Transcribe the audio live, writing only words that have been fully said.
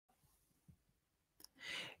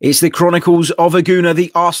It's the Chronicles of a Gooner,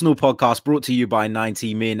 the Arsenal podcast brought to you by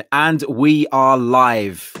 90 Min, and we are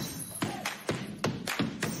live.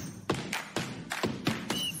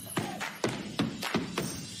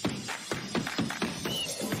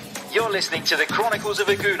 You're listening to the Chronicles of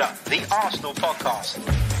a Gooner, the Arsenal podcast.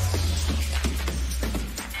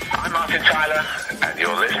 I'm Martin Tyler, and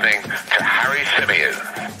you're listening to Harry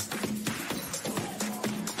Symeou.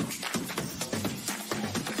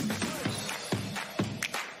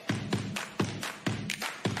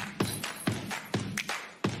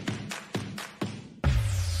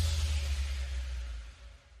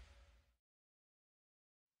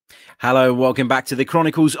 Hello, welcome back to the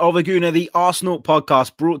Chronicles of a Gooner, the Arsenal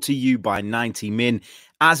podcast brought to you by 90 Min.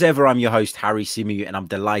 As ever, I'm your host, Harry Symeou, and I'm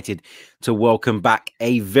delighted to welcome back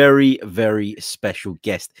a very, very special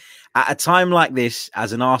guest. At a time like this,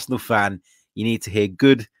 as an Arsenal fan, you need to hear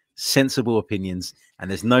good, sensible opinions, and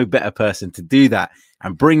there's no better person to do that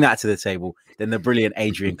and bring that to the table than the brilliant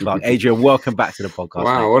Adrian Clarke. Adrian, welcome back to the podcast.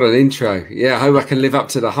 Wow, mate. what an intro. Yeah, I hope I can live up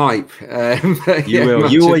to the hype. You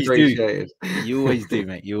will. You always do. You always do,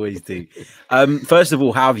 mate. You always do. First of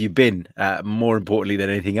all, how have you been? More importantly than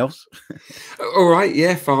anything else? All right,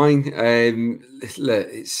 yeah, fine. Look,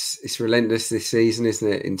 it's relentless this season,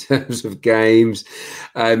 isn't it, in terms of games?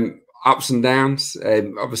 Ups and downs.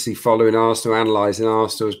 Obviously, following Arsenal, analysing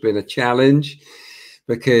Arsenal has been a challenge.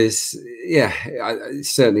 Because, yeah, it's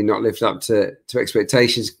certainly not lived up to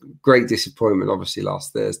expectations. Great disappointment, obviously,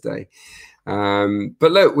 last Thursday.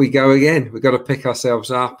 But look, we go again. We've got to pick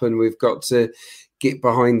ourselves up and we've got to get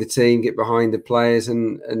behind the team, get behind the players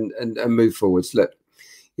and move forwards. Look,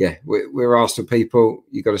 yeah, we're Arsenal people.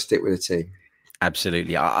 You've got to stick with the team.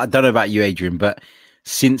 Absolutely. I don't know about you, Adrian, but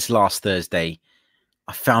since last Thursday,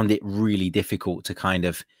 I found it really difficult to kind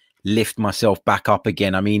of lift myself back up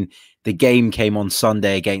again. I mean, the game came on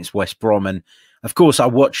Sunday against West Brom, and of course I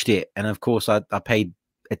watched it, and of course I paid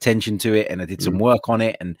attention to it, and I did some work on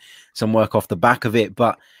it and some work off the back of it.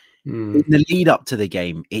 But in the lead up to the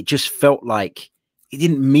game, it just felt like it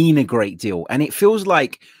didn't mean a great deal. And it feels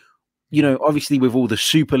like, you know, obviously with all the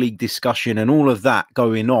Super League discussion and all of that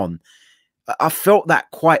going on, I felt that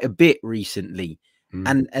quite a bit recently.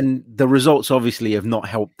 And the results obviously have not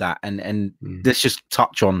helped that. And let's just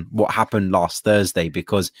touch on what happened last Thursday,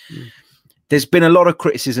 because there's been a lot of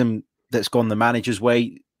criticism that's gone the manager's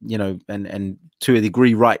way, you know, and to a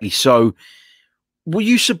degree, rightly so. Were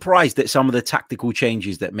you surprised at some of the tactical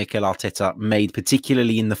changes that Mikel Arteta made,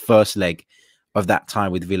 particularly in the first leg of that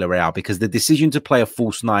time with Villarreal? Because the decision to play a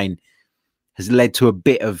false nine has led to a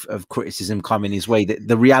bit of criticism coming his way.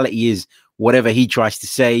 The reality is, whatever he tries to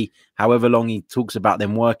say, however long he talks about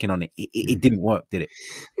them working on it, it didn't work, did it?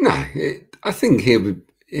 No, I think he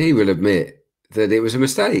will admit that it was a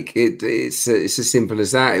mistake. It's as simple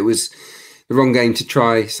as that. It was the wrong game to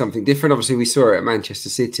try something different. Obviously, we saw it at Manchester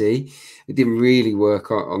City. It didn't really work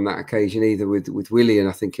on that occasion either with Willian,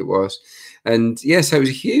 I think it was. And yes, so it was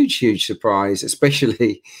a huge, huge surprise,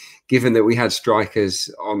 especially given that we had strikers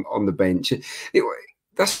on the bench.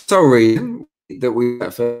 That's the reason that we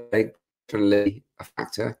definitely a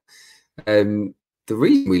factor. The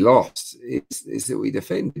reason we lost is that we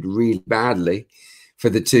defended really badly for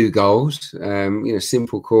the two goals.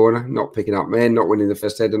 Simple corner, not picking up men, not winning the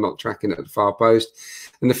first header, not tracking at the far post.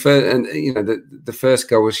 And the first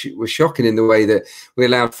goal was shocking in the way that we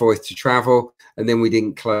allowed Foyth to travel, and then we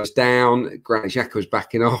didn't close down. Granit Xhaka was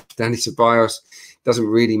backing off. Dani Ceballos doesn't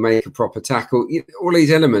really make a proper tackle. All these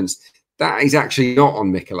elements. That is actually not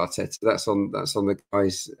on Mikel Arteta. That's on the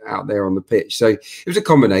guys out there on the pitch. So it was a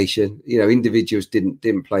combination. Individuals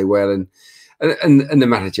didn't play well, and the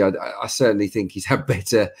manager. I certainly think he's had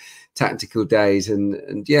better tactical days.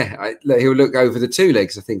 And he'll look over the two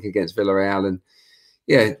legs, I think, against Villarreal. And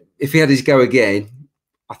yeah, if he had his go again,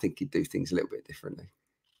 I think he'd do things a little bit differently.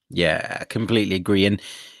 Yeah, I completely agree. And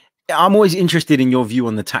I'm always interested in your view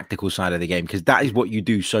on the tactical side of the game, because that is what you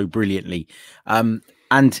do so brilliantly.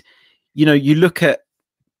 And you look at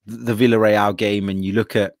the Villarreal game and you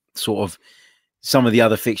look at sort of some of the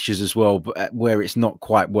other fixtures as well, but where it's not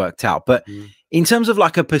quite worked out. But in terms of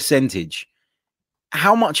like a percentage,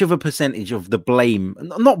 how much of a percentage of the blame,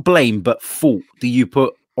 not blame, but fault, do you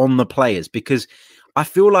put on the players? Because I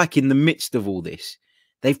feel like in the midst of all this,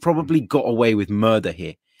 they've probably got away with murder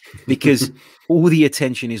here, because all the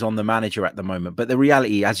attention is on the manager at the moment. But the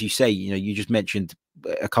reality, as you say, you just mentioned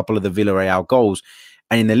a couple of the Villarreal goals.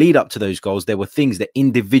 And in the lead up to those goals, there were things that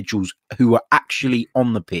individuals who were actually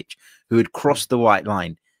on the pitch, who had crossed the white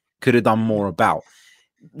line, could have done more about.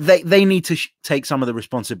 They need to take some of the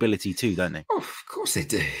responsibility too, don't they? Oh, of course they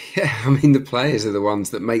do. Yeah, I mean, the players are the ones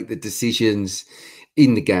that make the decisions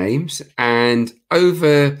in the games, and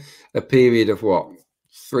over a period of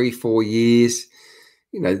 3-4 years,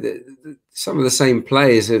 some of the same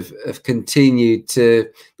players have continued to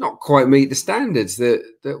not quite meet the standards that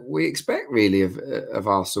we expect really of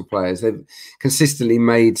Arsenal players. They've consistently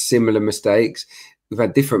made similar mistakes. We've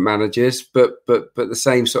had different managers, but the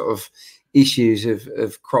same sort of issues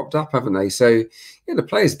have cropped up, haven't they? So the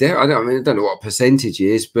players there, I don't know what percentage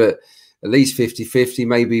is, but at least 50-50,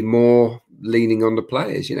 maybe more, leaning on the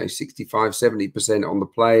players, 65-70% on the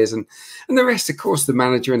players, and the rest, of course, the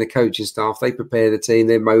manager and the coaching staff. They prepare the team,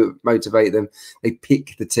 they motivate them, they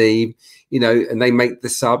pick the team, and they make the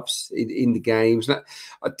subs in the games. And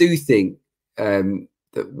I do think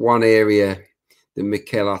that one area that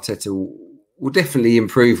Mikel Arteta will definitely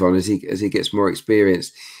improve on as he gets more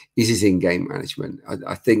experience is his in-game management.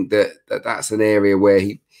 I think that's an area where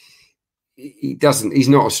he's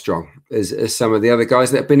not as strong as some of the other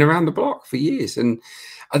guys that have been around the block for years. And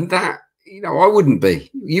that, I wouldn't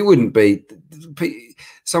be, you wouldn't be,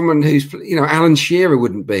 someone who's, Alan Shearer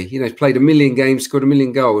wouldn't be, he's played 1 million games, scored 1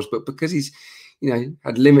 million goals, but because he's,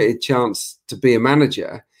 had limited chance to be a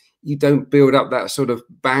manager, you don't build up that sort of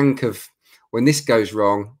bank of, when this goes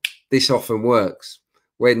wrong, this often works.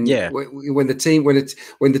 When these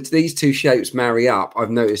two shapes marry up,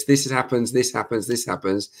 I've noticed this happens,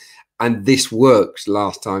 and this works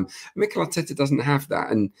last time. Mikel Arteta doesn't have that,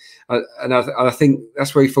 and I think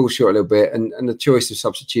that's where he falls short a little bit. And the choice of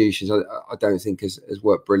substitutions, I don't think has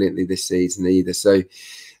worked brilliantly this season either. So,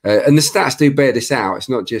 and the stats do bear this out. It's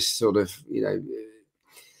not just sort of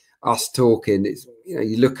us talking. It's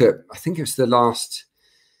you look at, I think it's the last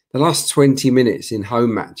 20 minutes in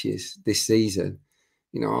home matches this season.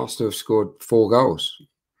 Arsenal have scored 4 goals,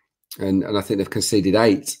 and I think they've conceded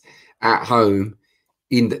 8 at home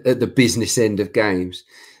at the business end of games.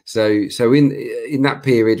 So in that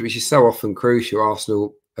period, which is so often crucial,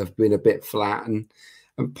 Arsenal have been a bit flat, and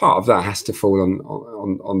part of that has to fall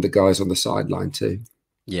on the guys on the sideline too.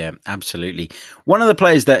 Yeah, absolutely. One of the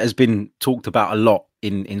players that has been talked about a lot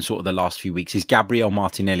in sort of the last few weeks is Gabriel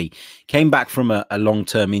Martinelli. Came back from a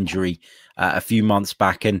long-term injury a few months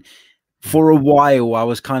back, and for a while, I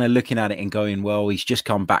was kind of looking at it and going, well, he's just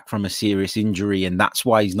come back from a serious injury, and that's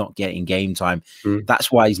why he's not getting game time.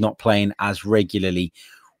 That's why he's not playing as regularly.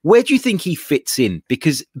 Where do you think he fits in?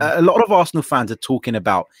 Because a lot of Arsenal fans are talking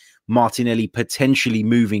about Martinelli potentially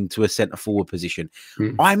moving to a centre-forward position.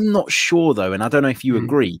 I'm not sure, though, and I don't know if you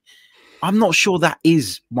agree. I'm not sure that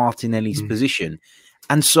is Martinelli's position.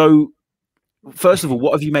 And so, first of all,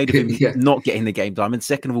 what have you made of him not getting the game time? And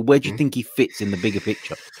second of all, where do you think he fits in the bigger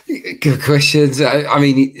picture? Good questions. I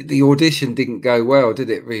mean, the audition didn't go well, did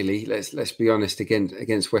it? Really? Let's be honest.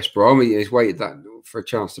 Against West Brom, he's waited that for a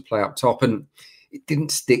chance to play up top, and it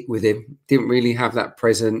didn't stick with him. Didn't really have that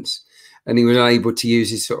presence, and he was unable to use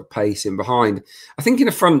his sort of pace in behind. I think in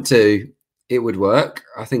the front two, it would work.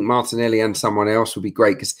 I think Martinelli and someone else would be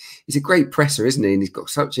great, because he's a great presser, isn't he? And he's got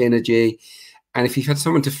such energy. And if you've had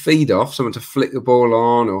someone to feed off, someone to flick the ball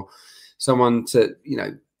on, or someone to,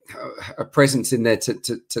 a presence in there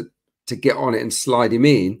to get on it and slide him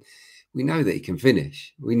in, we know that he can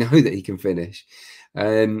finish. So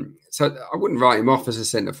I wouldn't write him off as a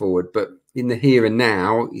centre forward, but in the here and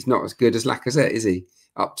now, he's not as good as Lacazette, is he?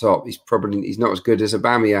 Up top, he's not as good as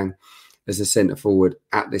Aubameyang as a centre forward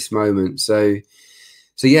at this moment. So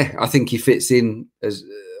yeah, I think he fits in as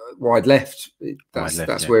wide left.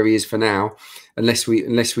 That's where he is for now, unless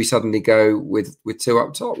we suddenly go with 2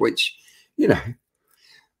 up top, which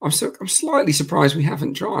I'm slightly surprised we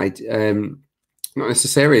haven't tried. Not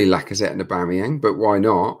necessarily Lacazette and Aubameyang, but why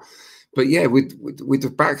not? But yeah, with the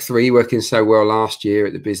back 3 working so well last year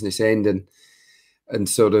at the business end, and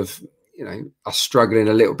sort of us struggling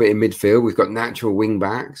a little bit in midfield, we've got natural wing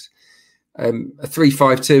backs. A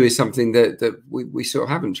 3-5-2 is something that we sort of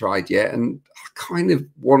haven't tried yet, and I kind of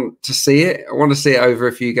want to see it. I want to see it over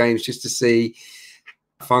a few games just to see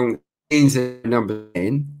functions number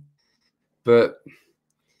 10. But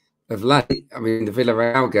of late, I mean, the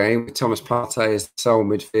Villarreal game with Thomas Partey as the sole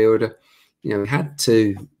midfielder, we had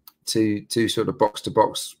two sort of box to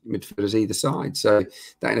box midfielders either side, so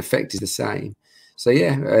that in effect is the same. So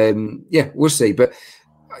yeah, we'll see, but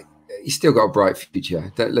he's still got a bright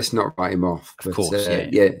future. Let's not write him off. Of course,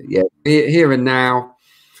 yeah. Here and now,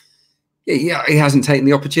 he hasn't taken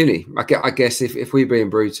the opportunity. I guess if we're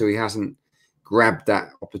being brutal, he hasn't grabbed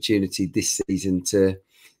that opportunity this season to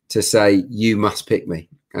say, you must pick me.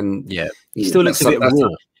 And he still looks a bit raw.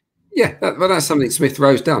 Yeah, that's something Smith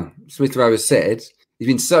Rowe's done. Smith Rowe has said he's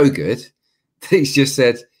been so good that he's just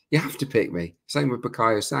said, you have to pick me. Same with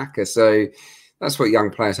Bukayo Saka. So that's what young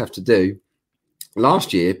players have to do.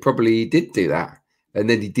 Last year, probably he did do that, and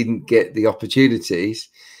then he didn't get the opportunities,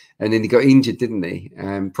 and then he got injured, didn't he?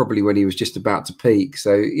 Probably when he was just about to peak.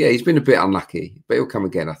 So yeah, he's been a bit unlucky, but he'll come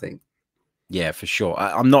again, I think. Yeah, for sure.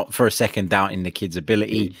 I'm not for a second doubting the kid's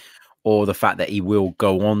ability or the fact that he will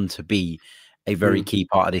go on to be a very key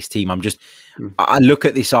part of this team. I look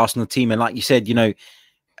at this Arsenal team, and like you said,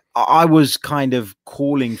 I was kind of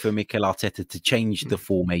calling for Mikel Arteta to change the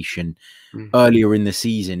formation earlier in the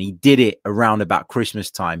season. He did it around about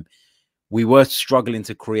Christmas time. We were struggling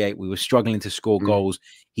to create. We were struggling to score goals.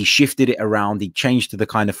 He shifted it around. He changed to the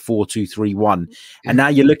kind of 4-2-3-1. And now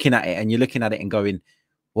you're looking at it and going,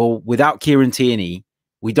 well, without Kieran Tierney,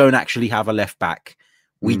 we don't actually have a left back.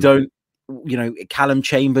 We don't, Callum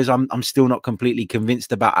Chambers, I'm still not completely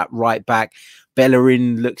convinced about at right back.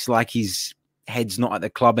 Bellerin looks like his head's not at the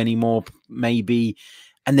club anymore, maybe.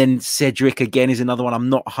 And then Cedric again is another one I'm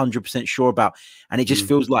not 100% sure about. And it just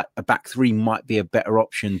feels like a back three might be a better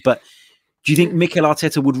option. But do you think Mikel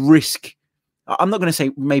Arteta would risk? I'm not going to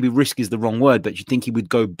say maybe risk is the wrong word, but do you think he would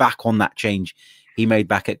go back on that change he made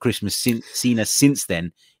back at Christmas? Since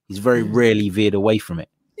then, he's very rarely veered away from it.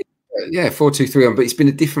 Yeah, 4-2-3-1, but it's been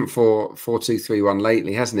a different 4-2-3-1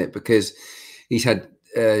 lately, hasn't it? Because he's had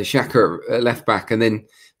Xhaka at left back, and then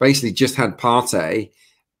basically just had Partey.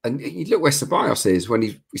 And you look where Ceballos is when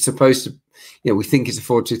he's supposed to, we think it's a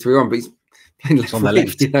 4-2-3-1, but he's playing left on the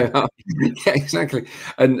left. Yeah, exactly.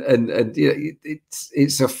 And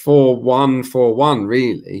it's a 4-1-4-1,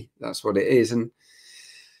 really. That's what it is. And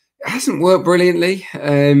it hasn't worked brilliantly.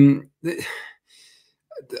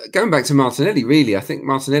 Going back to Martinelli, really, I think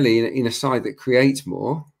Martinelli in a side that creates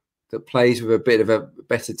more, that plays with a bit of a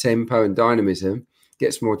better tempo and dynamism,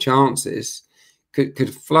 gets more chances,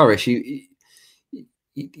 could flourish. You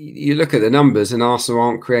look at the numbers, and Arsenal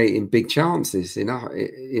aren't creating big chances enough.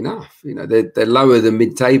 They're lower than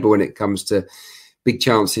mid-table when it comes to big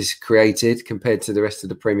chances created compared to the rest of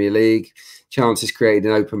the Premier League. Chances created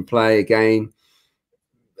in open play again.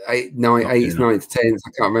 8th, 9th, 10th.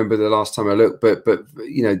 I can't remember the last time I looked, but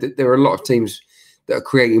there are a lot of teams that are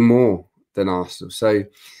creating more than Arsenal. So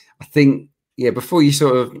I think, before we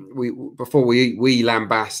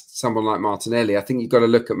lambast someone like Martinelli, I think you've got to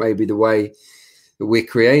look at maybe the way that we're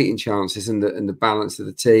creating chances and the balance of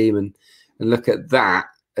the team, and look at that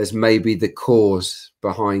as maybe the cause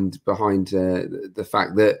behind the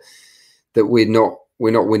fact that we're not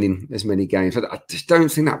winning as many games. I just don't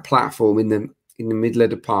think that platform in the middle of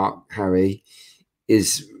the park, Harry,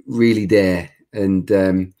 is really there. And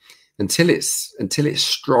until it's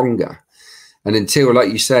stronger, and until,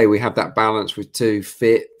 like you say, we have that balance with two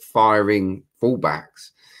fit, firing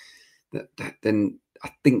fullbacks, then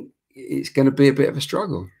I think it's going to be a bit of a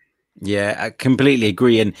struggle. Yeah, I completely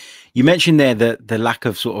agree. And you mentioned there the lack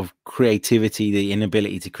of sort of creativity, the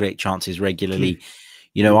inability to create chances regularly.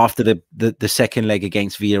 After the second leg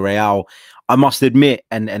against Villarreal, I must admit,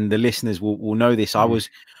 and the listeners will know this, I was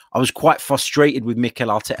quite frustrated with Mikel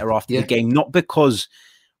Arteta after the game, not because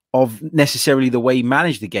of necessarily the way he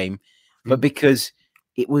managed the game, but because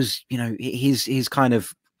it was, his kind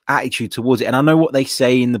of attitude towards it. And I know what they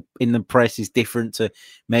say in the press is different to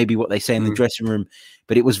maybe what they say in the dressing room,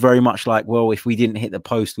 but it was very much like, well, if we didn't hit the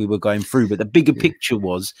post, we were going through. But the bigger picture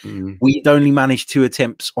was we'd only managed 2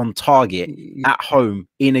 attempts on target at home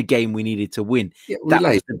in a game we needed to win. That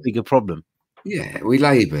was the bigger problem. Yeah, we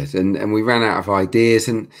laboured and we ran out of ideas.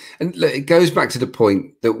 And look, it goes back to the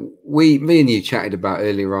point that me and you chatted about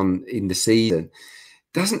earlier on in the season.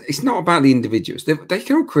 It's not about the individuals. They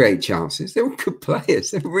can all create chances. They're all good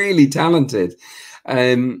players. They're really talented.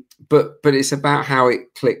 But it's about how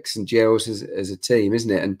it clicks and gels as a team,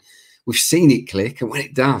 isn't it? And we've seen it click. And when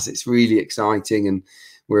it does, it's really exciting and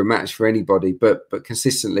we're a match for anybody. But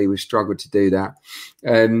consistently, we've struggled to do that.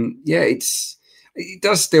 It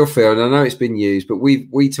does still feel, and I know it's been used, but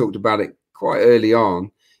we talked about it quite early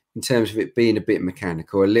on in terms of it being a bit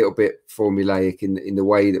mechanical, a little bit formulaic in the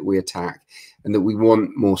way that we attack, and that we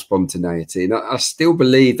want more spontaneity. And I still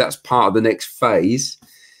believe that's part of the next phase,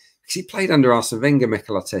 because he played under Arsene Wenger,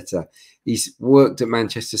 Mikel Arteta. He's worked at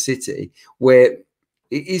Manchester City, where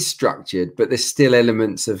it is structured, but there's still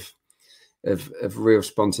elements of real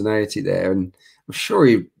spontaneity there. And I'm sure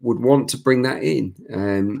he would want to bring that in.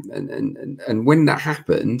 And when that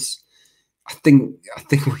happens, I think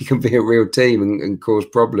we can be a real team and cause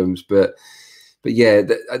problems. But yeah,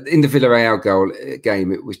 in the Villarreal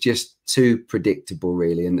game, it was just too predictable,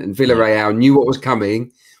 really. And Villarreal knew what was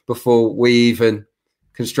coming before we even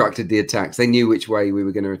constructed the attacks. They knew which way we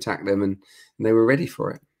were going to attack them, and they were ready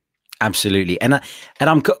for it. Absolutely. And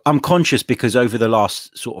I'm conscious because over the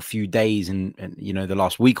last sort of few days and the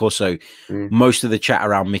last week or so, most of the chat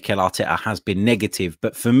around Mikel Arteta has been negative.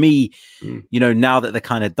 But for me, now that the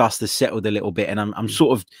kind of dust has settled a little bit and I'm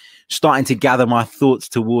sort of starting to gather my thoughts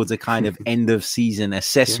towards a kind of end of season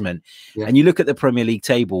assessment. And you look at the Premier League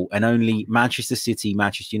table and only Manchester City,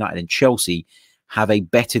 Manchester United and Chelsea have a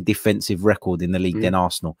better defensive record in the league than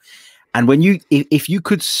Arsenal. And if you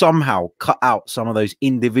could somehow cut out some of those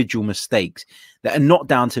individual mistakes that are not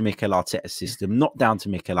down to Mikel Arteta's system, not down to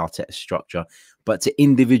Mikel Arteta's structure, but to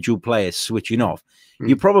individual players switching off,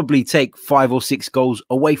 you probably take 5 or 6 goals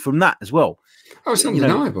away from that as well. Oh, it's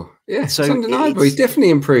undeniable. It's undeniable. He's definitely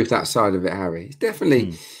improved that side of it, Harry. He's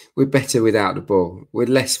definitely, we're better without the ball. We're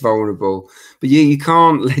less vulnerable. But you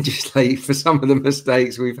can't legislate for some of the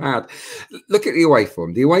mistakes we've had. Look at the away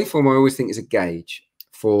form. The away form I always think is a gauge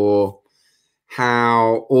for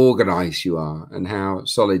how organised you are and how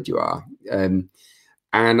solid you are. And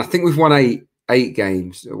I think we've won eight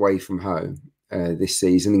games away from home this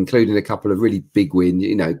season, including a couple of really big wins,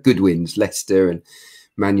 good wins, Leicester and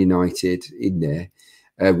Man United in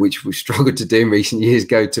there, which we've struggled to do in recent years,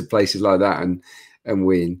 go to places like that and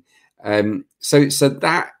win. So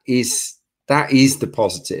that is the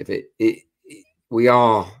positive. We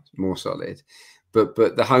are more solid. But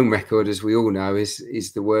the home record, as we all know,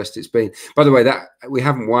 is the worst it's been. By the way, that we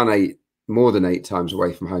haven't won more than 8 times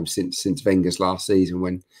away from home since Wenger's last season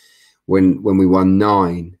when we won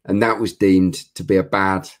 9, and that was deemed to be a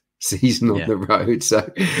bad season on the road.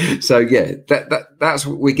 So yeah, that's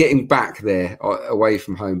what we're getting back there away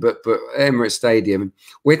from home. But Emirates Stadium,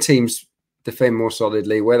 where teams defend more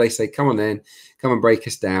solidly, where they say, "Come on, then, come and break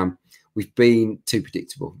us down." We've been too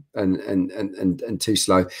predictable and too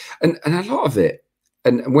slow, and a lot of it.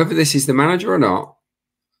 And whether this is the manager or not,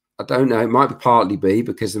 I don't know. It might partly be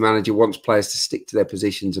because the manager wants players to stick to their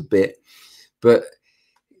positions a bit, but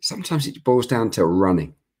sometimes it boils down to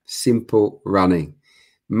running, simple running.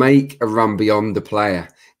 Make a run beyond the player.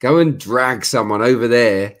 Go and drag someone over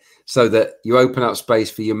there so that you open up space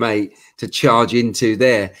for your mate to charge into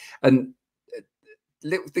there, and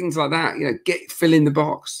little things like that. Fill in the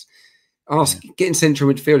box. Getting central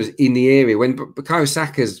midfielders in the area. When Bukayo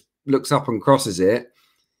Saka looks up and crosses it,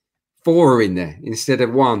 4 are in there instead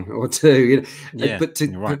of 1 or 2. But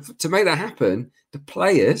to make that happen, the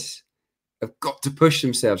players have got to push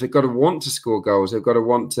themselves. They've got to want to score goals. They've got to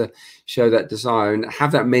want to show that desire and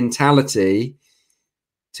have that mentality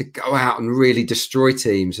to go out and really destroy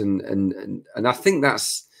teams. And I think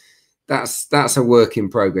that's a work in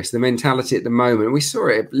progress. The mentality at the moment, we saw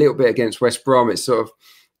it a little bit against West Brom. It's sort of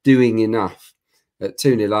doing enough at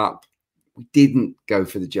 2-0 up. We didn't go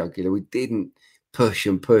for the jugular. We didn't push.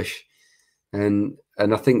 And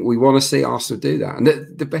I think we want to see Arsenal do that. And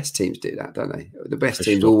the best teams do that, don't they? The best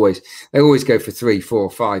teams always go for 3, 4,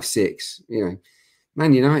 5, 6.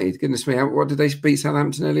 Man United, goodness me, what did they beat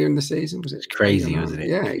Southampton earlier in the season? Was it crazy, wasn't it?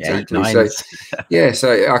 Yeah, exactly. 8,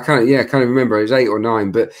 so I can't remember. It was 8 or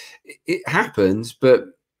 9, but it happens. But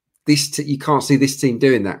you can't see this team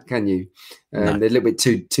doing that, can you? No. They're a little bit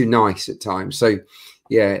too nice at times. So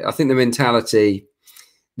yeah, I think the mentality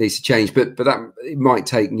needs to change, but that it might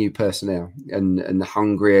take new personnel and the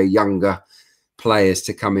hungrier, younger players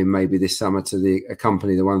to come in maybe this summer to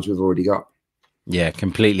accompany the ones we've already got. Yeah,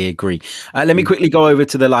 completely agree. Let me quickly go over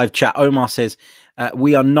to the live chat. Omar says,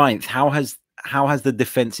 we are 9th. How has the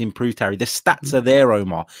defense improved, Harry? The stats are there,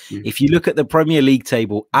 Omar. If you look at the Premier League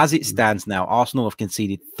table as it stands now, Arsenal have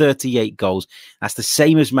conceded 38 goals. That's the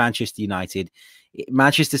same as Manchester United.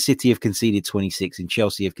 Manchester City have conceded 26 and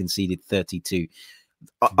Chelsea have conceded 32.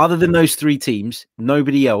 Other than those 3 teams,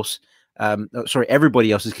 nobody else,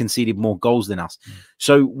 everybody else has conceded more goals than us.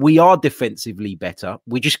 So we are defensively better.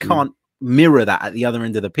 We just can't mirror that at the other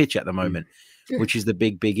end of the pitch at the moment, which is the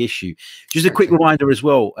big issue. Just a quick reminder as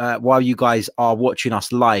well, while you guys are watching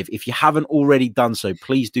us live, if you haven't already done so,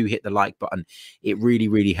 please do hit the like button. It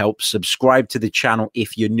really helps. Subscribe to the channel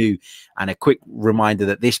if you're new. And a quick reminder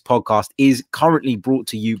that this podcast is currently brought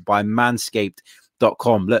to you by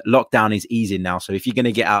Manscaped.com. Lockdown is easing now, so if you're going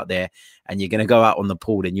to get out there and you're going to go out on the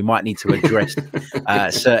pool, then you might need to address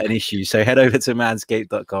certain issues. So head over to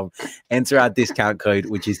manscaped.com, enter our discount code,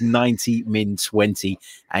 which is 90min20,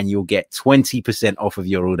 and you'll get 20% off of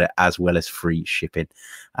your order as well as free shipping.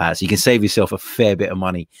 So you can save yourself a fair bit of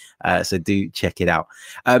money. So do check it out.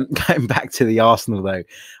 Going back to the Arsenal though,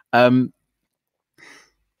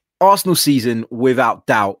 Arsenal season without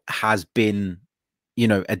doubt has been,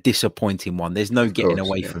 a disappointing one. There's no getting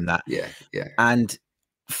away from that. Yeah. And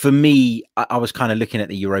for me, I was kind of looking at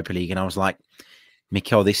the Europa League and I was like,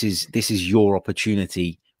 Mikel, this is your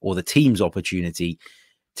opportunity, or the team's opportunity,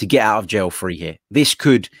 to get out of jail free here. This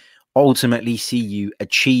could ultimately see you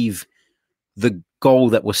achieve the goal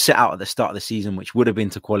that was set out at the start of the season, which would have been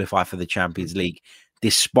to qualify for the Champions League,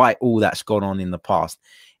 despite all that's gone on in the past.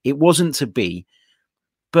 It wasn't to be.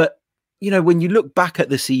 But, when you look back at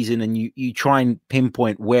the season and you try and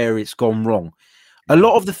pinpoint where it's gone wrong, a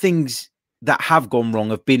lot of the things that have gone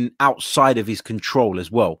wrong have been outside of his control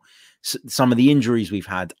as well. Some of the injuries we've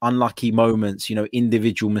had, unlucky moments,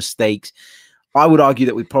 individual mistakes. I would argue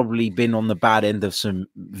that we've probably been on the bad end of some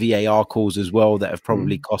VAR calls as well that have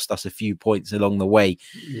probably cost us a few points along the way.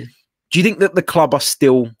 Yeah. Do you think that the club are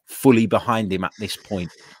still fully behind him at this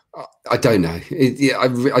point? I don't know.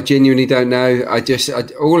 I genuinely don't know.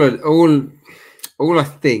 All I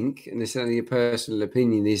think, and it's only a personal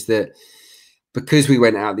opinion, is that because we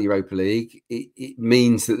went out of the Europa League, it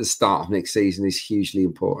means that the start of next season is hugely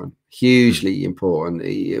important. Hugely important.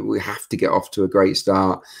 We have to get off to a great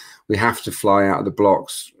start. We have to fly out of the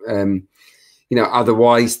blocks.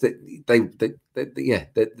 Otherwise, that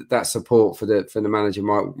support for the manager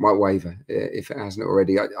might waver if it hasn't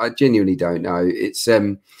already. I genuinely don't know. It's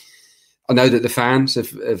I know that the fans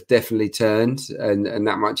have definitely turned, and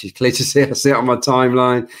that much is clear to see. I see it on my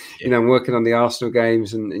timeline. Yeah. I'm working on the Arsenal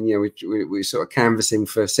games, and we're sort of canvassing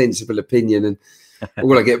for sensible opinion, and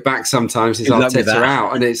all I get back sometimes is Arteta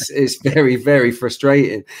out, and it's very, very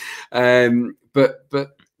frustrating. But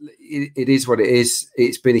it is what it is.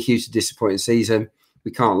 It's been a hugely disappointing season.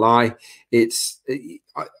 We can't lie.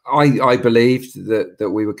 I believed that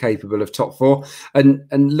we were capable of top four, and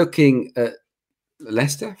looking at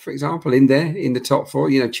Leicester, for example, in the top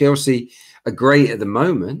four. Chelsea are great at the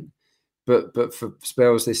moment, but for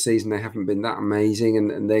spells this season they haven't been that amazing,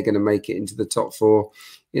 and they're going to make it into the top four.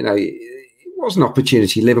 It was an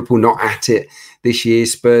opportunity. Liverpool not at it this year.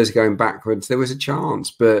 Spurs going backwards. There was a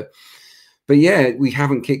chance, but yeah, we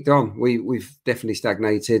haven't kicked on. We've definitely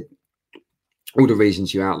stagnated. All the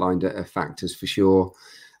reasons you outlined are factors for sure.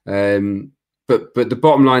 But the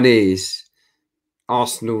bottom line is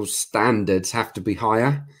Arsenal's standards have to be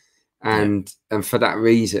higher. And for that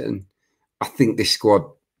reason, I think this squad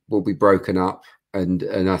will be broken up.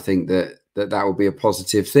 And I think that will be a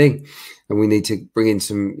positive thing. And we need to bring in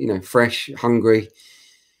some, fresh, hungry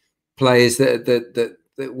players that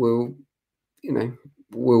will,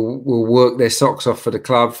 will work their socks off for the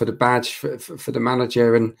club, for the badge, for the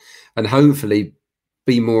manager, and hopefully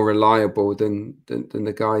be more reliable than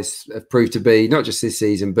the guys have proved to be, not just this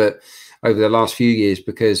season, but over the last few years,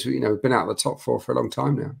 because we've been out of the top four for a long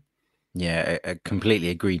time now. Yeah, I completely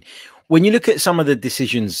agreed. When you look at some of the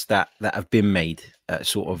decisions that have been made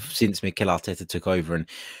sort of since Mikel Arteta took over, and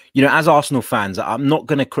as Arsenal fans, I'm not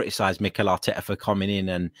going to criticize Mikel Arteta for coming in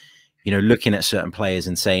and looking at certain players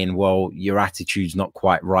and saying, well, your attitude's not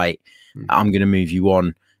quite right. I'm going to move you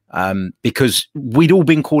on. Because we'd all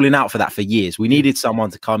been calling out for that for years. We needed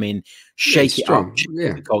someone to come in, shake it up,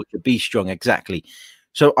 the culture, be strong. Exactly.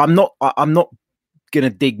 So I'm not going to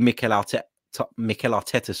dig Mikel Arteta,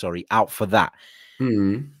 out for that.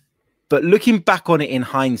 But looking back on it in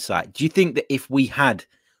hindsight, do you think that if we had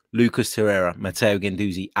Lucas Torreira, Matteo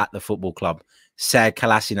Guendouzi at the football club, Sead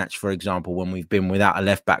Kolasinac, for example, when we've been without a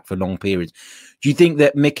left back for long periods, do you think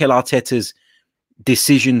that Mikel Arteta's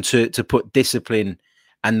decision to put discipline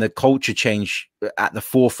and the culture change at the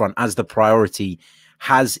forefront as the priority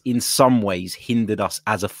has in some ways hindered us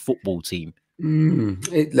as a football team?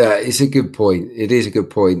 It's a good point. It is a good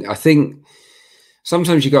point. I think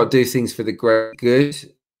sometimes you got to do things for the great good,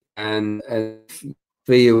 and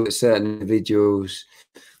feel that certain individuals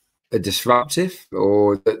are disruptive,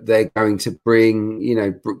 or that they're going to bring,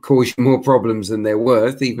 cause you more problems than they're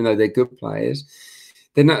worth, even though they're good players.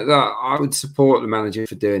 Then I would support the manager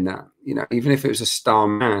for doing that. Even if it was a star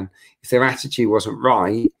man, if their attitude wasn't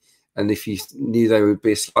right, and if you knew they would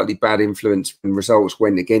be a slightly bad influence when results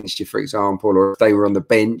went against you, for example, or if they were on the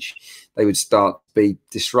bench, they would start to be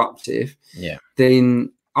disruptive. Yeah.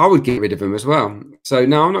 Then I would get rid of them as well. So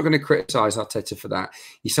no, I'm not going to criticise Arteta for that.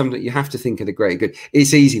 You have to think of the greater good.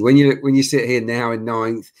 It's easy when you sit here now in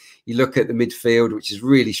ninth. You look at the midfield, which has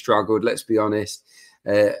really struggled. Let's be honest.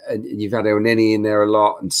 And you've had El Neni in there a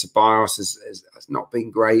lot, and Ceballos has not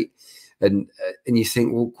been great. And you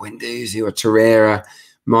think, well, Guendouzi or Torreira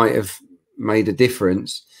might have made a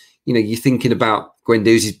difference. You're thinking about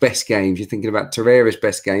Guendouzi's best games. You're thinking about Torreira's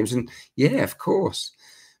best games, and yeah, of course.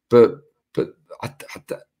 But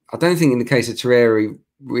I don't think in the case of Torreira,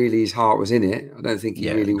 really his heart was in it. I don't think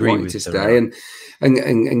he really wanted to stay. And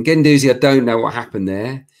Guendouzi, I don't know what happened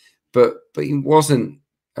there, but he wasn't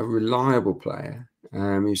a reliable player. He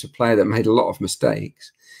was a player that made a lot of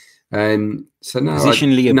mistakes. So no,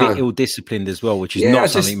 Positionally a bit no. ill-disciplined as well, which is Yeah, not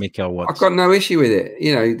something Mikel wants. I've got no issue with it.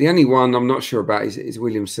 You know, the only one I'm not sure about is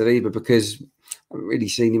William Saliba, because I haven't really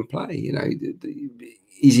seen him play. You know,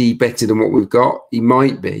 is he better than what we've got? He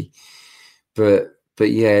might be, but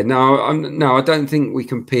yeah, no, I don't think we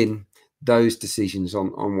can pin those decisions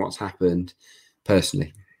on what's happened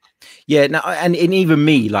personally. Yeah, no, and even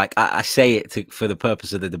me, like I say it for the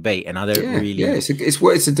purpose of the debate, and I don't really. Yeah,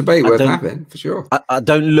 it's a debate worth having for sure. I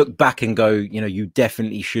don't look back and go, you know, you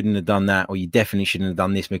definitely shouldn't have done that, or you definitely shouldn't have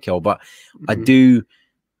done this, Mikel. But I do,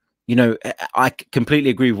 you know, I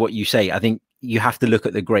completely agree with what you say. I think you have to look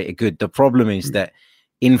at the greater good. The problem is that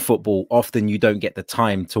in football, often you don't get the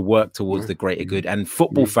time to work towards the greater good, and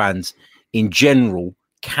football fans in general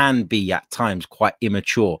can be at times quite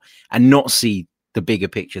immature and not see the bigger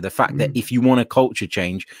picture. The fact that if you want a culture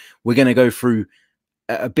change, we're going to go through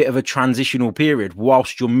a bit of a transitional period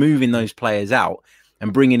whilst you're moving those players out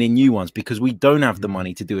and bringing in new ones, because we don't have the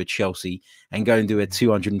money to do a Chelsea and go and do a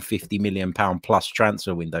 £250 million plus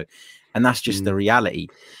transfer window. And that's just the reality.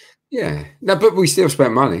 Yeah, no, but we still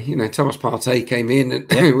spent money. You know, Thomas Partey came in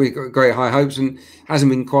and we got great high hopes, and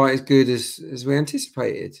hasn't been quite as good as we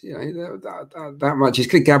anticipated. You know, that much is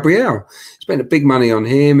good. Gabriel spent a big money on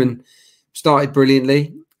him and started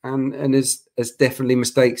brilliantly, and as definitely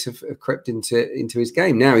mistakes have crept into his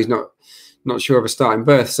game. Now he's not sure of a starting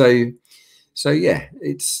berth. So yeah,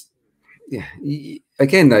 it's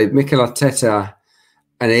again though, Mikel Arteta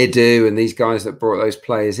and Edu and these guys that brought those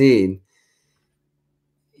players in.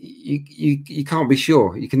 You can't be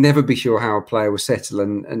sure. You can never be sure how a player will settle,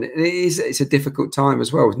 and it's a difficult time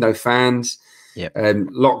as well with no fans,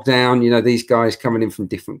 lockdown. You know, these guys coming in from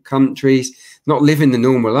different countries, not living the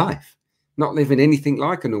normal life, not living anything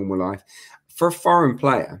like a normal life. For a foreign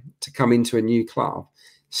player to come into a new club,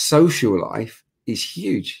 social life is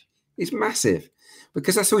huge. It's massive,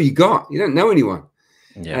 because that's all you got. You don't know anyone.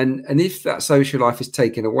 Yeah. And if that social life is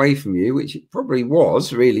taken away from you, which it probably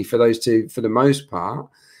was really for those two for the most part,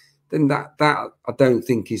 then that I don't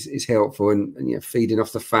think is helpful. And you know, feeding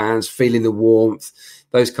off the fans, feeling the warmth,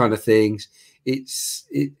 those kind of things.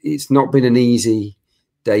 It's not been an easy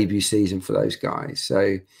debut season for those guys.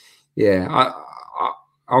 So yeah,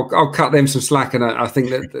 I'll cut them some slack, and I think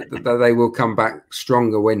that they will come back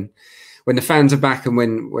stronger when the fans are back and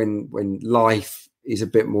when life is a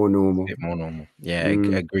bit more normal. Yeah,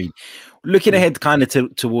 agreed. Looking ahead kind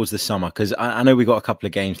of towards the summer, because I know we've got a couple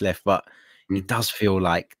of games left, but it does feel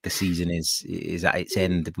like the season is at its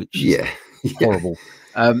end, which is horrible.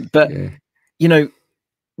 You know,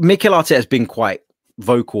 Mikel Arteta has been quite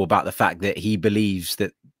vocal about the fact that he believes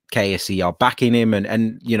that KSE are backing him,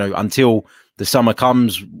 and you know, until the summer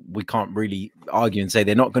comes, we can't really argue and say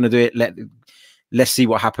they're not going to do it. Let's see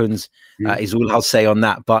what happens. Is all I'll say on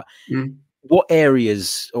that. But what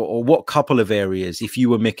areas or what couple of areas, if you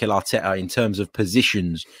were Mikel Arteta, in terms of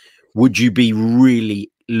positions, would you be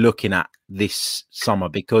really looking at this summer?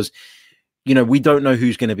 Because, you know, we don't know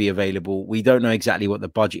who's going to be available. We don't know exactly what the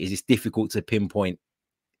budget is. It's difficult to pinpoint,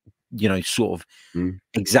 you know, sort of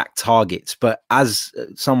exact targets. But as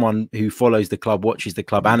someone who follows the club, watches the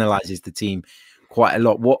club, analyzes the team quite a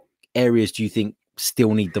lot, what areas do you think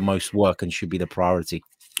still need the most work and should be the priority?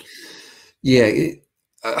 Yeah,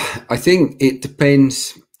 I think it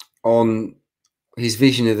depends on his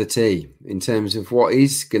vision of the team in terms of what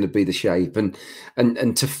is going to be the shape, and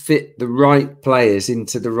to fit the right players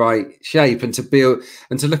into the right shape, and to build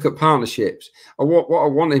and to look at partnerships. What I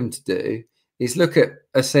want him to do is look at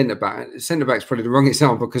a centre back. Centre back's probably the wrong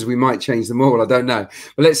example because we might change them all. I don't know,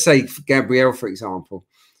 but let's say for Gabriel, for example,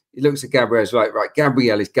 he looks at Gabriel's right.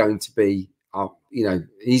 Gabriel is going to be, you know,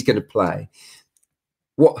 he's going to play.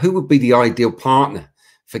 Who would be the ideal partner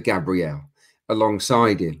for Gabriel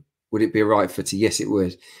alongside him? Would it be a right footer? Yes, it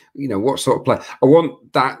would. You know, what sort of play? I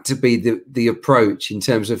want that to be the approach in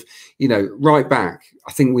terms of, you know, right back.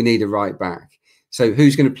 I think we need a right back. So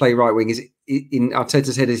who's going to play right wing? Is it in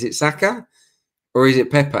Arteta's head? Is it Saka or is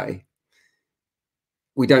it Pepe?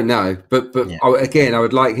 We don't know. But again, I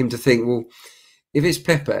would like him to think, well, if it's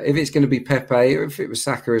Pepe, if it's going to be Pepe, or if it was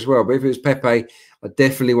Saka as well, but if it was Pepe, I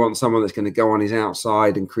definitely want someone that's going to go on his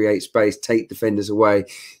outside and create space, take defenders away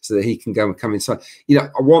so that he can go and come inside. You know,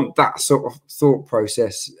 I want that sort of thought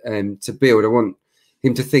process to build. I want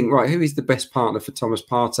him to think, right, who is the best partner for Thomas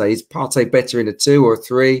Partey? Is Partey better in a 2 or a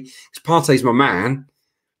 3? Because Partey's my man.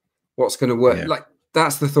 What's going to work? Yeah. Like,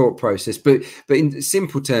 that's the thought process. But in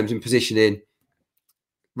simple terms, in positioning,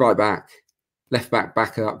 right back, left back,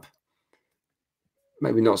 back up.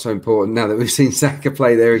 Maybe not so important now that we've seen Saka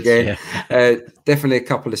play there again. Yeah. Definitely a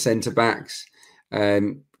couple of centre backs.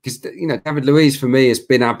 because David Luiz for me has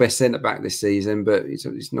been our best centre back this season, but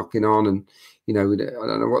he's knocking on, and I don't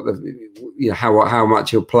know what how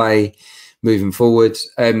much he'll play moving forward.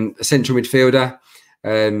 A central midfielder,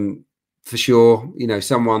 for sure.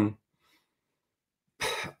 Someone,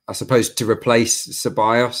 I suppose, to replace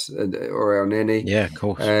Ceballos or El Neni. Yeah, of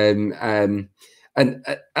course. And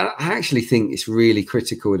I actually think it's really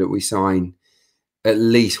critical that we sign at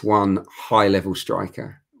least one high-level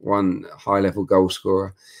striker, one high-level goal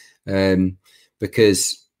scorer,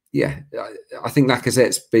 because I think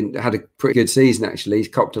Lacazette's had a pretty good season. Actually, he's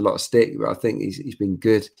copped a lot of stick, but I think he's been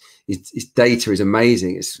good. His data is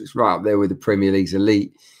amazing. It's right up there with the Premier League's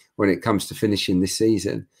elite when it comes to finishing this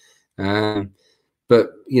season.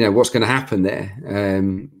 But what's going to happen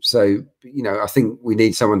there? So I think we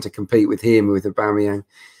need someone to compete with him, with Aubameyang,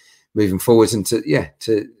 moving forwards, and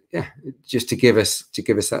just to give us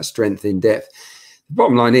that strength in depth. The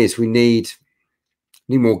bottom line is we need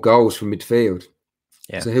more goals from midfield.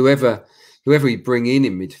 Yeah. So whoever we bring in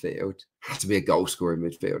midfield has to be a goal scoring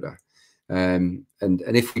midfielder. And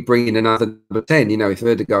if we bring in another number 10, if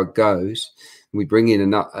Ødegaard goes and we bring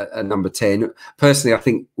in a number 10, personally, I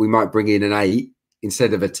think we might bring in an 8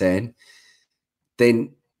 instead of a 10.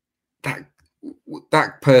 Then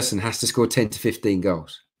that person has to score 10 to 15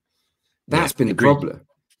 goals. That's been the problem.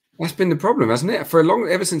 That's been the problem, hasn't it?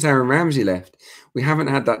 Ever since Aaron Ramsey left, we haven't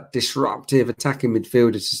had that disruptive attacking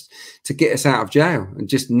midfielder to get us out of jail and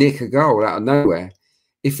just nick a goal out of nowhere.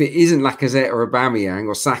 If it isn't Lacazette or Aubameyang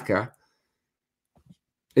or Saka,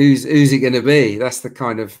 who's it going to be? That's the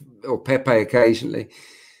kind of, or Pepe occasionally.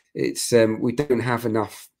 It's we don't have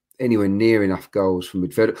anywhere near enough goals from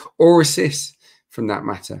midfield or assists, from that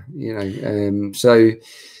matter.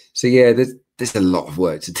 So yeah, there's a lot of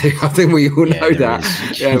work to do. I think we all know that.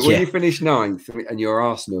 When you finish 9th and you're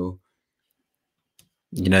Arsenal,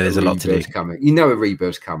 there's a lot to do. Coming. A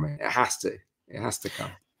rebuild's coming. It has to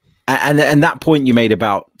come. And that point you made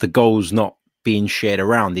about the goals not being shared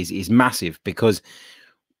around is massive, because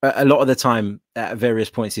a lot of the time at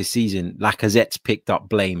various points this season, Lacazette's picked up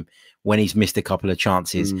blame when he's missed a couple of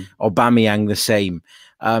chances. Aubameyang the same.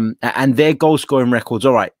 And their goal scoring records,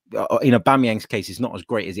 all right, in Aubameyang's case, it's not as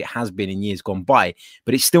great as it has been in years gone by,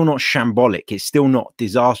 but it's still not shambolic. It's still not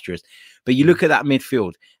disastrous. But you look at that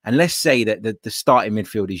midfield, and let's say that the starting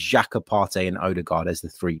midfield is Xhaka, Partey, and Ødegaard as the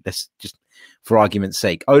 3. Let's just, for argument's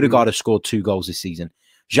sake, Ødegaard has scored 2 goals this season.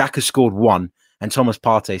 Xhaka scored 1, and Thomas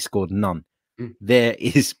Partey scored none. There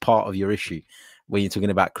is part of your issue when you're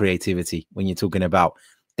talking about creativity, when you're talking about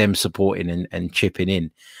them supporting and chipping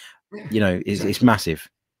in. It's massive.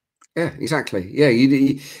 Yeah, exactly. Yeah,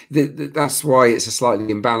 that's why it's a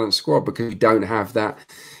slightly imbalanced squad, because we don't have that.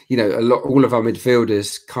 All of our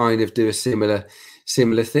midfielders kind of do a similar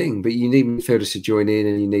thing, but you need midfielders to join in,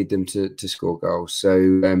 and you need them to score goals. So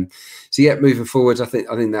moving forwards, I think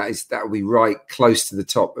that will be right close to the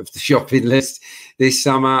top of the shopping list this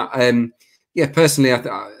summer. Personally, if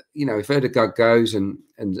Ødegaard goes and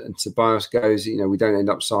Ceballos goes, we don't end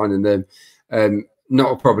up signing them.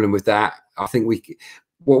 Not a problem with that. I think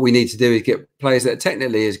what we need to do is get players that are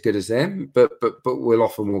technically as good as them, but will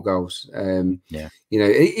offer more goals. Even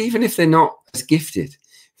if they're not as gifted,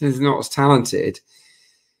 if they're not as talented,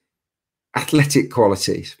 athletic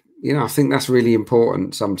qualities. I think that's really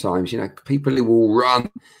important sometimes. People who will run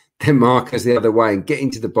their markers the other way and get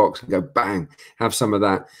into the box and go bang, have some of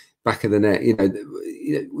that back of the net.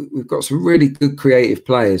 We've got some really good creative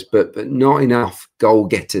players, but not enough goal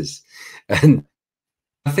getters. And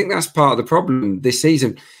I think that's part of the problem this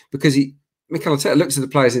season, because Mikel Arteta looks at the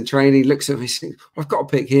players in training, looks at them, he thinks, I've got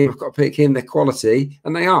to pick him, they're quality,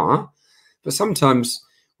 and they are. But sometimes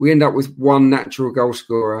we end up with one natural goal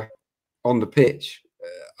scorer on the pitch,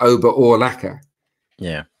 Oba or Laka.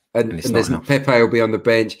 Yeah. And there's Pepe will be on the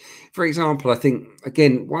bench. For example, I think,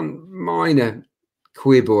 again, one minor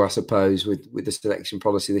quibble, I suppose, with the selection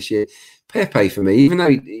policy this year, Pepe, for me, even though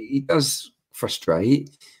he does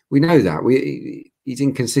frustrate, we know that. He's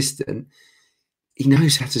inconsistent. He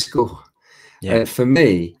knows how to score. Yeah. For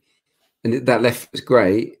me, and that left was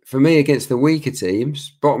great. For me, against the weaker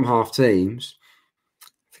teams, bottom half teams,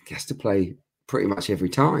 I think he has to play pretty much every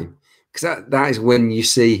time, because that is when you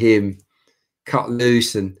see him cut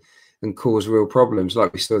loose and cause real problems,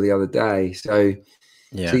 like we saw the other day. So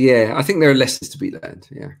I think there are lessons to be learned.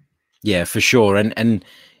 Yeah, for sure. And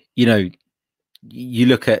you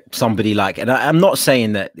look at somebody like, and I'm not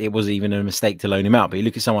saying that it was even a mistake to loan him out, but you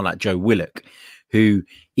look at someone like Joe Willock, who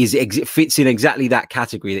fits in exactly that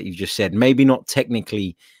category that you've just said. Maybe not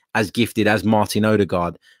technically as gifted as Martin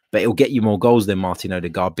Ødegaard, but he'll get you more goals than Martin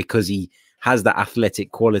Ødegaard, because he has that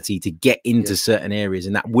athletic quality to get into certain areas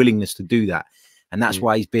and that willingness to do that. and that's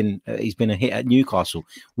why he's been a hit at Newcastle,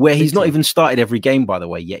 where he's not even started every game, by the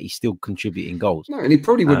way, yet he's still contributing goals. No, and he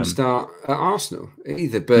probably wouldn't start at Arsenal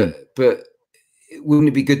either. But wouldn't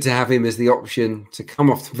it be good to have him as the option to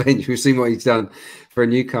come off the bench? We've seen what he's done for a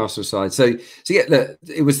Newcastle side. So yeah, look,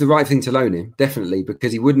 it was the right thing to loan him, definitely,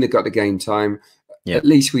 because he wouldn't have got the game time. Yeah. At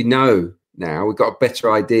least we know now, we've got a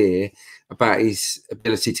better idea about his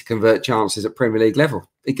ability to convert chances at Premier League level.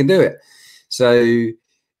 He can do it. So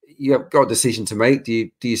you've got a decision to make. Do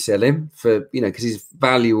you sell him for, because his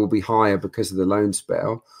value will be higher because of the loan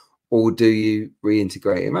spell, or do you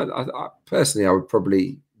reintegrate him? I personally, I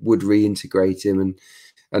would reintegrate him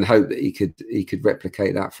and hope that he could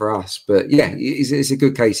replicate that for us. But yeah, it's a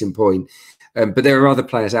good case in point. But there are other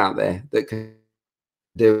players out there that can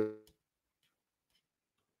do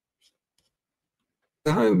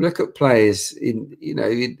at home. Look at players in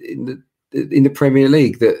the Premier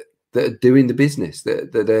League that are doing the business,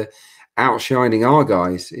 that are outshining our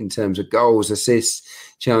guys in terms of goals, assists,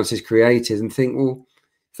 chances created, and think, well,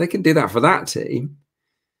 if they can do that for that team,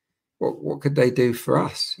 what could they do for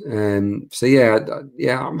us? So yeah,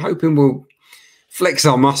 I'm hoping we'll flex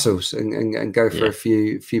our muscles and go for a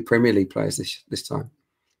few Premier League players this time.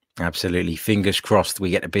 Absolutely. Fingers crossed we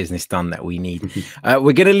get the business done that we need.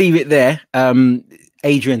 We're going to leave it there.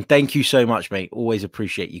 Adrian, thank you so much, mate. Always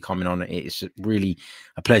appreciate you coming on. It's really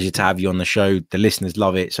a pleasure to have you on the show. The listeners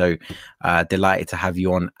love it. So delighted to have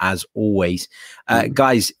you on as always.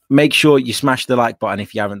 Guys, make sure you smash the like button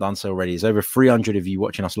if you haven't done so already. There's over 300 of you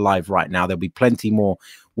watching us live right now. There'll be plenty more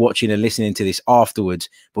watching and listening to this afterwards,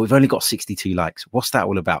 but we've only got 62 likes. What's that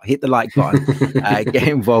all about? Hit the like button, get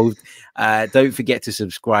involved. Don't forget to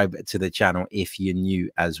subscribe to the channel if you're new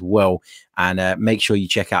as well. And make sure you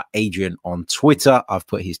check out Adrian on Twitter. I've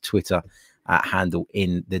put his Twitter handle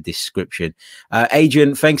in the description.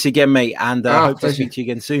 Adrian, thanks again, mate. And hope to speak to you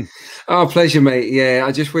again soon. Oh, pleasure, mate. Yeah,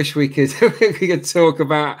 I just wish we could talk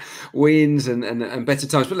about wins and better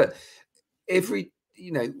times. But look,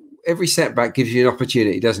 every setback gives you an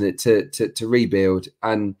opportunity, doesn't it, to rebuild.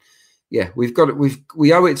 And yeah, we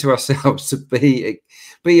owe it to ourselves to be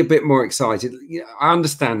a bit more excited. I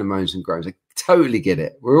understand the moans and groans. I totally get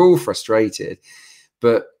it. We're all frustrated,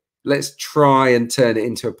 but let's try and turn it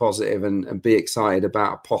into a positive and be excited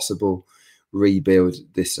about a possible rebuild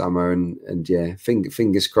this summer. And yeah,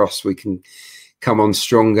 fingers crossed we can come on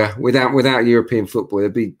stronger without European football.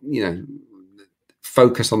 There'd be,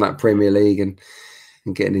 focus on that Premier League and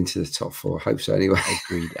getting into the top four. I hope so anyway.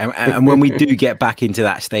 Agreed. And when we do get back into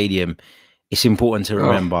that stadium, it's important to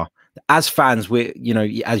remember, as fans, we're,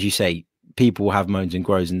 as you say, people have moans and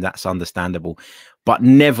groans, and that's understandable. But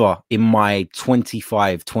never in my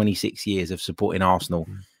 26 years of supporting Arsenal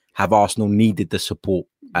have Arsenal needed the support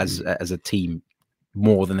as a team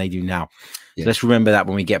more than they do now. Yeah. So let's remember that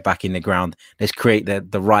when we get back in the ground. Let's create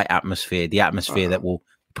the right atmosphere, the atmosphere that will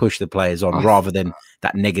push the players on rather than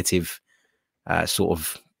that negative sort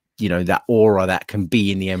of, that aura that can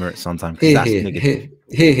be in the Emirates sometimes.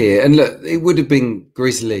 Here. And look, it would have been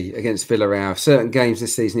grisly against Villarreal. Certain games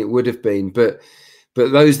this season it would have been, but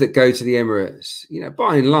those that go to the Emirates,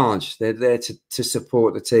 by and large, they're there to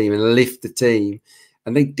support the team and lift the team,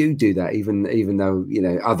 and they do that, even though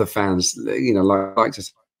other fans like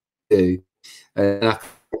to do. And I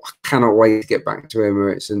cannot wait to get back to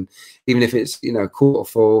Emirates, and even if it's quarter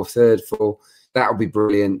full, third full, that'll be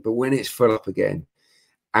brilliant. But when it's full up again,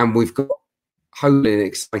 and we've got hopefully an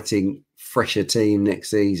exciting, fresher team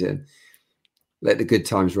next season, let the good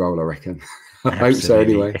times roll, I reckon. I hope so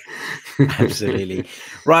anyway. Absolutely.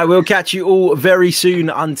 Right, we'll catch you all very soon.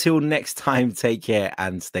 Until next time, take care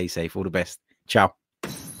and stay safe. All the best. Ciao.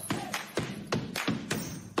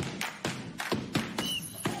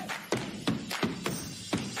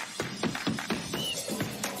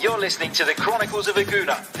 You're listening to the Chronicles of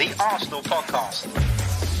Aguna, the Arsenal podcast.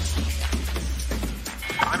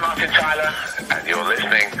 I'm Martin Tyler, and you're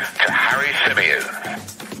listening to Harry Symeou.